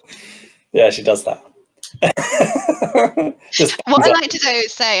 Yeah, she does that. What I like to do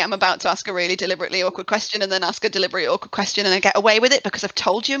is say, I'm about to ask a really deliberately awkward question, and then ask a deliberately awkward question, and I get away with it because I've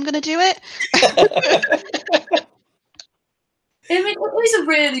told you I'm going to do it. I mean, it is a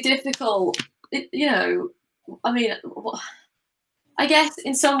really difficult, I mean, I guess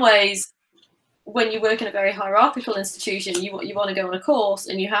in some ways, when you work in a very hierarchical institution, you want to go on a course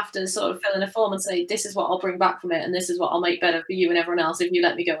and you have to sort of fill in a form and say, this is what I'll bring back from it, and this is what I'll make better for you and everyone else if you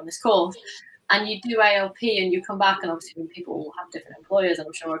let me go on this course. And you do ALP and you come back, and obviously people have different employers, and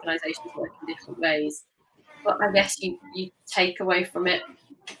I'm sure organisations work in different ways. But I guess you take away from it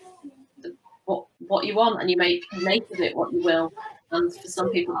what you want, and you make of it what you will. And for some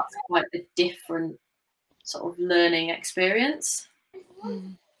people, that's quite a different sort of learning experience.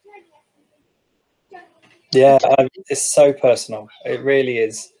 Yeah, it's so personal. It really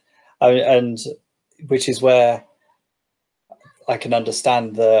is, and which is where I can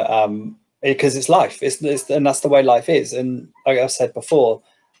understand because it's life. It's and that's the way life is. And like I've said before,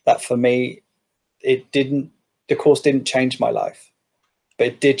 that for me, the course didn't change my life, but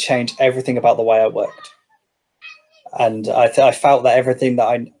it did change everything about the way I worked. And I felt that everything that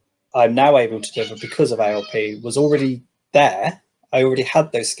I'm now able to deliver because of ALP was already there. I already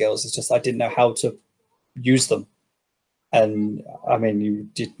had those skills. It's just I didn't know how to use them. And I mean, you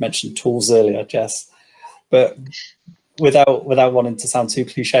did mention tools earlier, Jess, but without wanting to sound too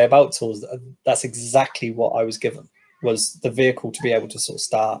cliche about tools, that's exactly what I was given, was the vehicle to be able to sort of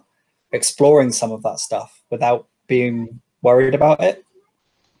start exploring some of that stuff without being worried about it.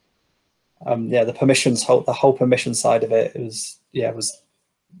 The whole permission side of it was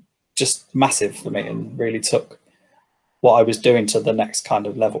just massive for me, and really took what I was doing to the next kind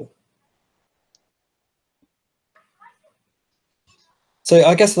of level. So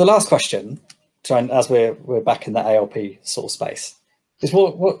I guess the last question, as we're back in the ALP sort of space, is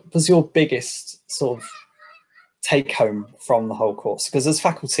what was your biggest sort of take home from the whole course? Because as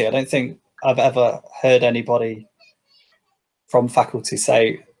faculty, I don't think I've ever heard anybody from faculty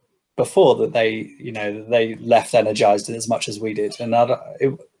say before that they left energized as much as we did. And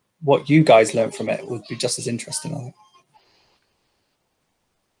what you guys learned from it would be just as interesting, I think.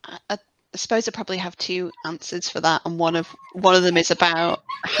 suppose I probably have two answers for that, and one of them is about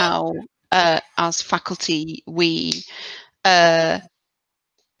how as faculty we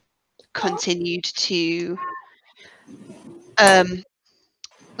continued to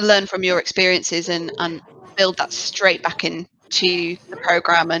learn from your experiences and build that straight back into the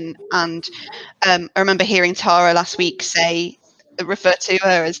program. And I remember hearing Tara last week refer to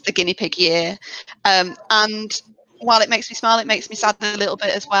her as the guinea pig year, and while it makes me smile, it makes me sad a little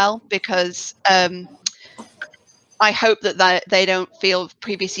bit as well, because I hope that they don't feel,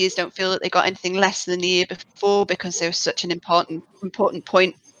 previous years don't feel that they got anything less than the year before, because there was such an important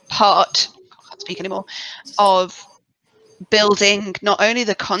part, I can't speak anymore, of building not only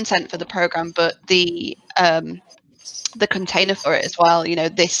the content for the program, but the container for it as well. You know,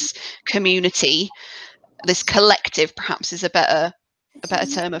 this community, this collective, perhaps is a better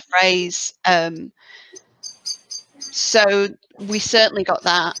term of phrase. So we certainly got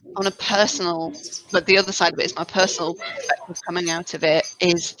that on a personal, but the other side of it is my personal perspective coming out of it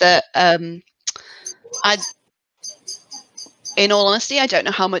is that in all honesty, I don't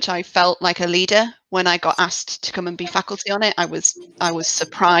know how much I felt like a leader when I got asked to come and be faculty on it. I was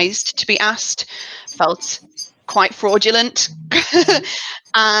surprised to be asked, felt quite fraudulent,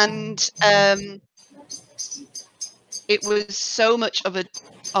 and it was so much of a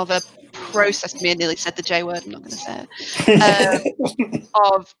process to me. I nearly said the J word, I'm not going to say it.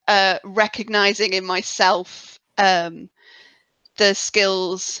 Of recognizing in myself the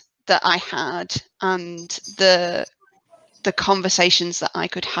skills that I had and the conversations that I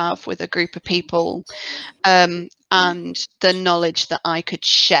could have with a group of people, and the knowledge that I could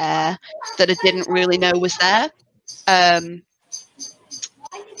share that I didn't really know was there. And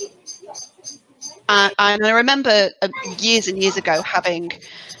I remember years and years ago having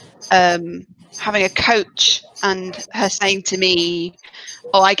a coach and her saying to me,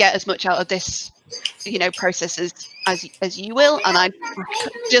 "Oh, I get as much out of this, process as you will," and I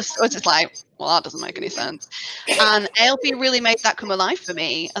was just like, well, that doesn't make any sense. And ALP really made that come alive for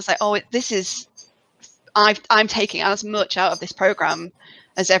me. I was like, oh, I'm taking as much out of this program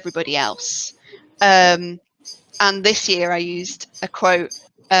as everybody else. And this year I used a quote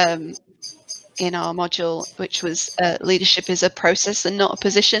in our module, which was leadership is a process and not a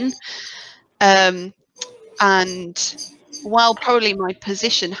position. And while probably my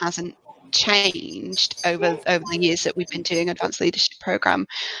position hasn't changed over the years that we've been doing advanced leadership program,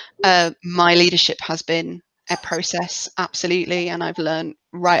 my leadership has been a process, absolutely, and I've learned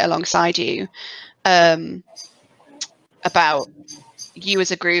right alongside you about you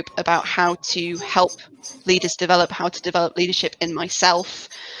as a group, about how to help leaders develop, how to develop leadership in myself,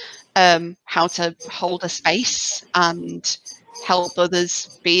 how to hold a space and help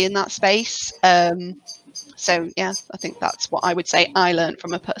others be in that space. So yeah, I think that's what I would say I learned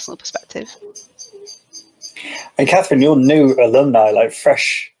from a personal perspective. And Catherine, you're new alumni, like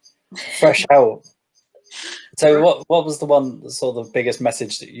fresh out. So what was the one, sort of the biggest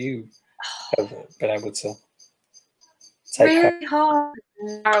message that you have been able to take really home? Hard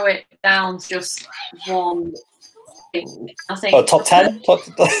to narrow it down to just one thing. I think top 10?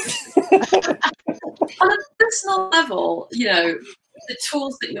 On a personal level, the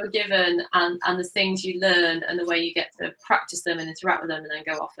tools that you're given and the things you learn and the way you get to practice them and interact with them and then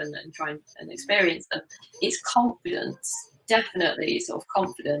go off and try and experience them, it's confidence. Definitely sort of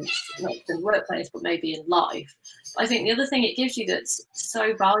confidence, not in the workplace, but maybe in life. I think the other thing it gives you that's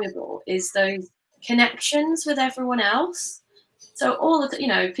so valuable is those connections with everyone else. So all of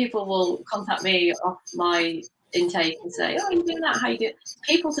the, people will contact me off my intake and say, "Oh, you're doing that, how you do it?"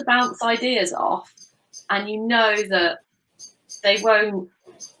 People to bounce ideas off, and you know that they won't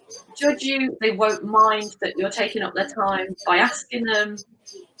judge you, they won't mind that you're taking up their time by asking them.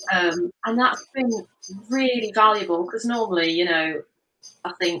 And that's been really valuable, because normally,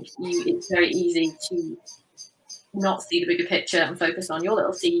 I think it's very easy to not see the bigger picture and focus on your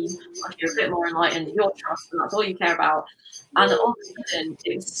little team. Like you're a bit more enlightened, your trust, and that's all you care about. And all of a sudden,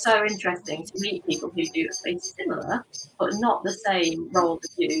 it was so interesting to meet people who do a similar, but not the same role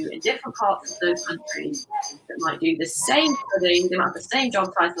as you in different parts of the country that might do the same study, they might have the same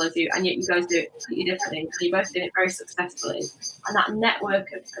job title as you, and yet you guys do it completely differently, and you're both doing it very successfully. And that network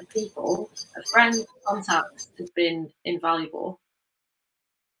of people, of friends, contacts, has been invaluable.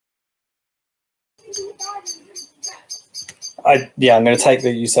 I'm going to take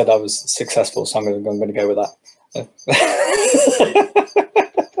that you said I was successful, so I'm going to go with that.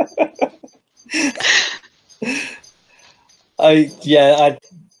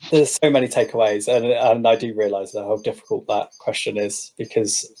 There's so many takeaways, and I do realise how difficult that question is,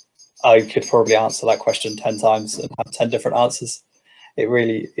 because I could probably answer that question 10 times and have 10 different answers. It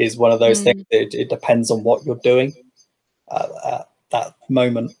really is one of those things. It depends on what you're doing at that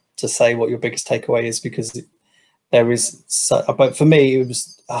moment to say what your biggest takeaway is, because there is but for me it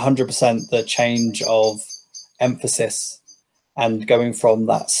was 100% the change of emphasis, and going from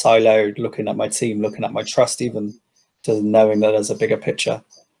that siloed, looking at my team, looking at my trust, even, to knowing that there's a bigger picture.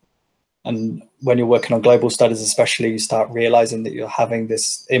 And when you're working on global studies especially, you start realizing that you're having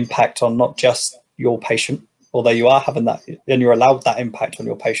this impact on not just your patient, although you are having that, and you're allowed that impact on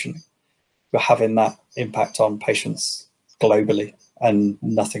your patient, you're having that impact on patients globally, and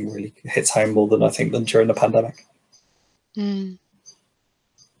nothing really hits home more than I think than during the pandemic.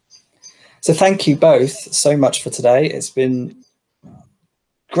 So thank you both so much for today. It's been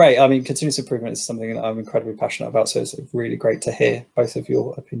great. I mean, continuous improvement is something that I'm incredibly passionate about, so it's really great to hear both of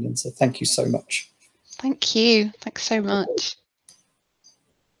your opinions. So thank you so much. Thank you. Thanks so much.